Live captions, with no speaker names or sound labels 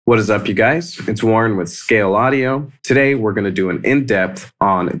What is up, you guys? It's Warren with Scale Audio. Today, we're going to do an in-depth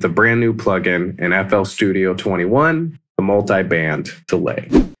on the brand new plugin in FL Studio 21, the Multiband Delay.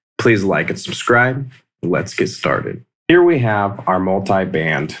 Please like and subscribe. Let's get started. Here we have our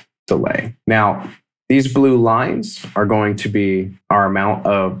Multiband Delay. Now, these blue lines are going to be our amount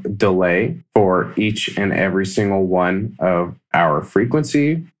of delay for each and every single one of our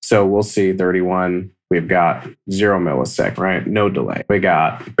frequency. So we'll see 31. We've got 0 millisecond, right? No delay. We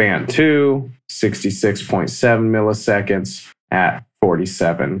got band 2, 66.7 milliseconds at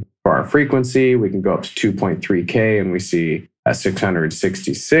 47. For our frequency, we can go up to 2.3K and we see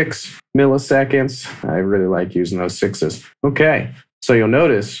 666 milliseconds. I really like using those sixes. Okay, so you'll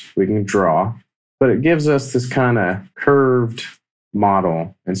notice we can draw, but it gives us this kind of curved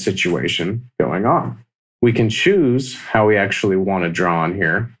model and situation going on. We can choose how we actually want to draw on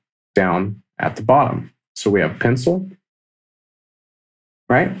here down at the bottom. So we have pencil,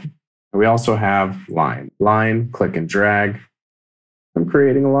 right? And we also have line. Line, click and drag. I'm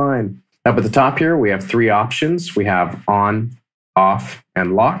creating a line. Up at the top here, we have three options. We have on, off,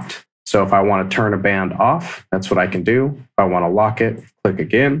 and locked. So if I want to turn a band off, that's what I can do. If I want to lock it, click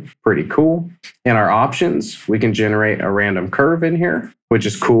again. Pretty cool. In our options, we can generate a random curve in here, which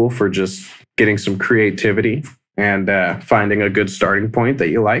is cool for just getting some creativity and finding a good starting point that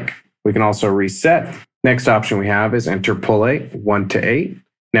you like. We can also reset. Next option we have is interpolate 1 to 8.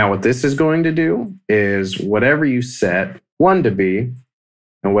 Now what this is going to do is whatever you set 1 to be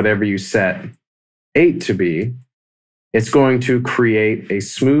and whatever you set 8 to be, it's going to create a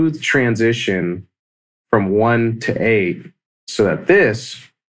smooth transition from 1 to 8 so that this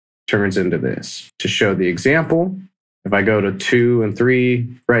turns into this. To show the example, if I go to 2 and 3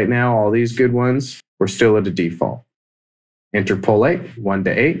 right now, all these good ones, we're still at a default. Interpolate 1 to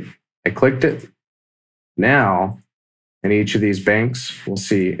 8. I clicked it. Now, in each of these banks, we'll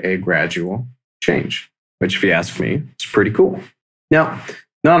see a gradual change, which if you ask me, is pretty cool. Now,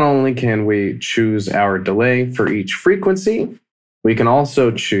 not only can we choose our delay for each frequency, we can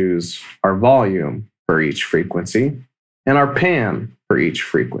also choose our volume for each frequency and our pan for each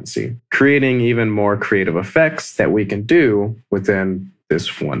frequency, creating even more creative effects that we can do within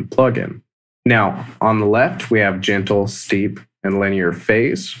this one plugin. Now, on the left, we have gentle, steep, and linear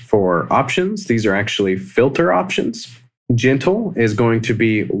phase for options. These are actually filter options. Gentle is going to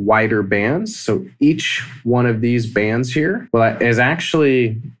be wider bands. So each one of these bands here is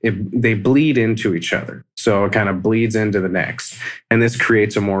actually, they bleed into each other. So it kind of bleeds into the next. And this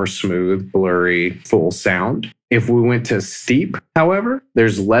creates a more smooth, blurry, full sound. If we went to steep, however,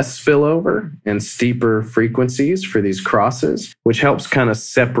 there's less spillover and steeper frequencies for these crosses, which helps kind of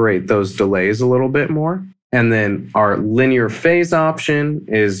separate those delays a little bit more. And then our linear phase option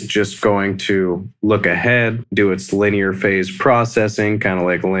is just going to look ahead, do its linear phase processing, kind of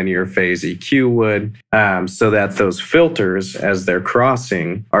like linear phase EQ would, so that those filters, as they're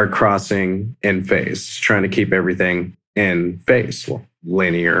crossing, are crossing in phase, trying to keep everything in phase. Well,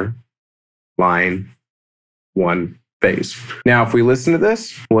 linear, line, one phase. Now, if we listen to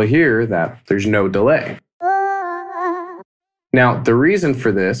this, we'll hear that there's no delay. Now, the reason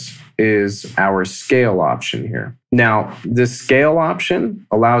for this is our scale option here. Now, this scale option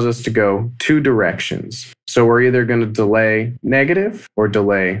allows us to go two directions. So we're either going to delay negative or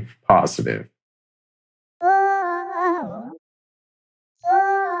delay positive.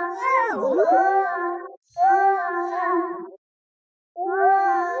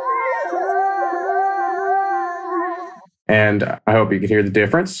 And I hope you can hear the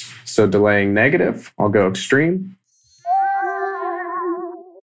difference. So delaying negative, I'll go extreme.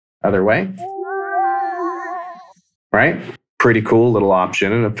 Other way, right? Pretty cool little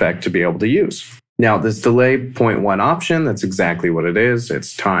option and effect to be able to use. Now, this delay 0.1 option, that's exactly what it is.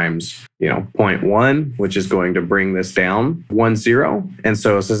 It's times, 0.1, which is going to bring this down 10. And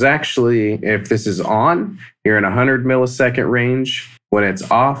so this is actually, if this is on, you're in 100 millisecond range. When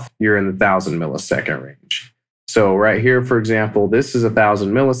it's off, you're in the 1000 millisecond range. So right here, for example, this is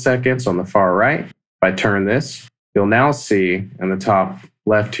 1000 milliseconds on the far right. If I turn this, you'll now see in the top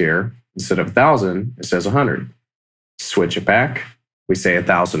left here, instead of 1000, it says 100. Switch it back, we say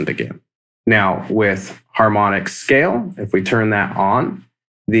 1000 again. Now, with harmonic scale, if we turn that on,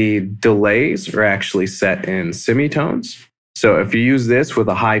 the delays are actually set in semitones. So if you use this with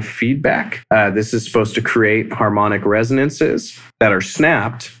a high feedback, this is supposed to create harmonic resonances that are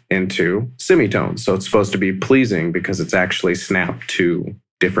snapped into semitones. So it's supposed to be pleasing because it's actually snapped to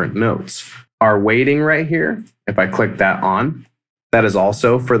different notes. Our weighting right here, if I click that on, that is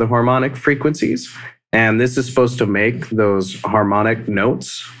also for the harmonic frequencies. And this is supposed to make those harmonic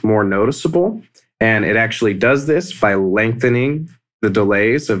notes more noticeable. And it actually does this by lengthening the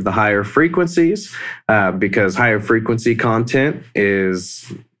delays of the higher frequencies because higher frequency content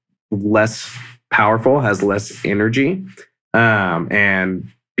is less powerful, has less energy.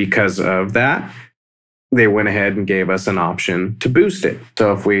 And because of that, they went ahead and gave us an option to boost it.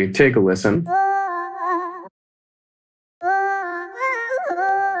 So if we take a listen.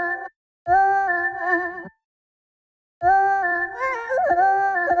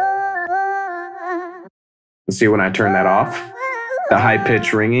 See when I turn that off, the high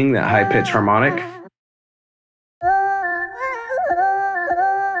pitch ringing, that high pitch harmonic.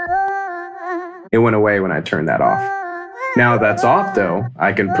 It went away when I turned that off. Now that's off though,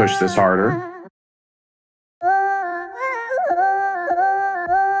 I can push this harder.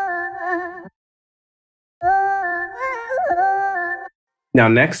 Now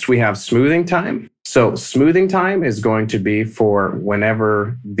next we have smoothing time. So smoothing time is going to be for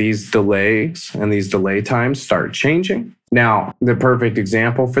whenever these delays and these delay times start changing. Now, the perfect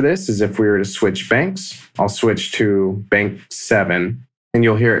example for this is if we were to switch banks. I'll switch to bank 7 and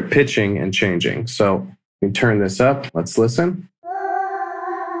you'll hear it pitching and changing. So we turn this up. Let's listen.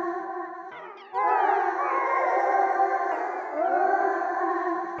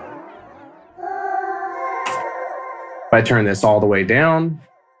 If I turn this all the way down,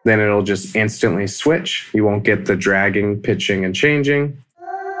 then it'll just instantly switch. You won't get the dragging, pitching, and changing.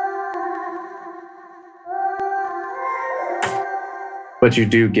 But you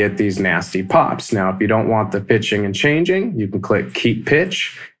do get these nasty pops. Now, if you don't want the pitching and changing, you can click Keep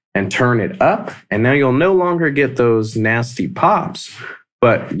Pitch and turn it up. And now you'll no longer get those nasty pops,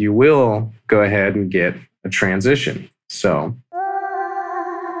 but you will go ahead and get a transition. So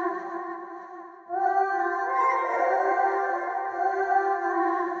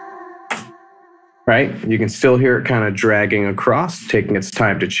right? You can still hear it kind of dragging across, taking its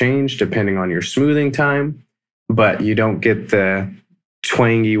time to change depending on your smoothing time, but you don't get the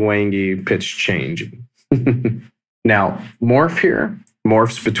twangy wangy pitch changing. Now, morph here,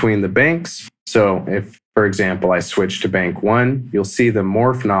 morphs between the banks. So if, for example, I switch to bank 1, you'll see the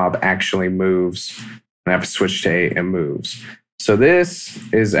morph knob actually moves, and I have to switch to 8 and moves. So this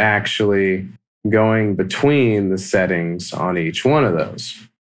is actually going between the settings on each one of those,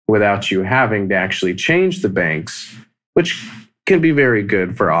 without you having to actually change the banks, which can be very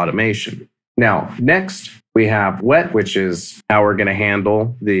good for automation. Now, next we have wet, which is how we're going to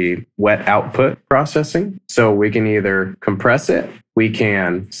handle the wet output processing. So we can either compress it, we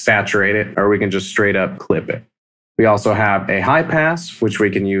can saturate it, or we can just straight up clip it. We also have a high pass, which we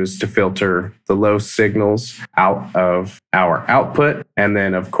can use to filter the low signals out of our output. And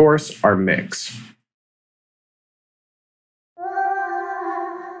then, of course, our mix.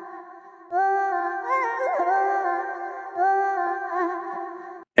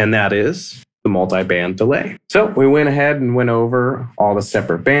 And that is the multi-band delay. So we went ahead and went over all the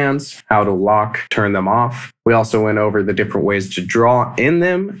separate bands, how to lock, turn them off. We also went over the different ways to draw in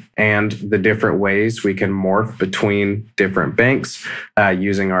them and the different ways we can morph between different banks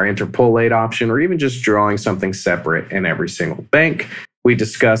using our interpolate option, or even just drawing something separate in every single bank. We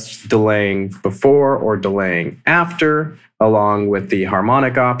discussed delaying before or delaying after, along with the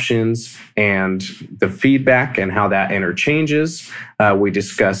harmonic options and the feedback and how that interchanges. We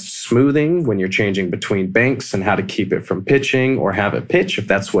discussed smoothing when you're changing between banks and how to keep it from pitching or have it pitch if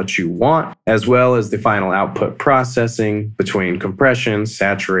that's what you want, as well as the final output processing between compression,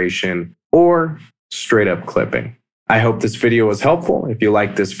 saturation, or straight up clipping. I hope this video was helpful. If you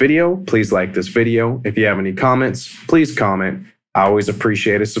like this video, please like this video. If you have any comments, please comment. I always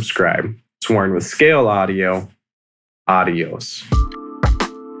appreciate a subscribe. It's Warren with Scale Audio. Adios.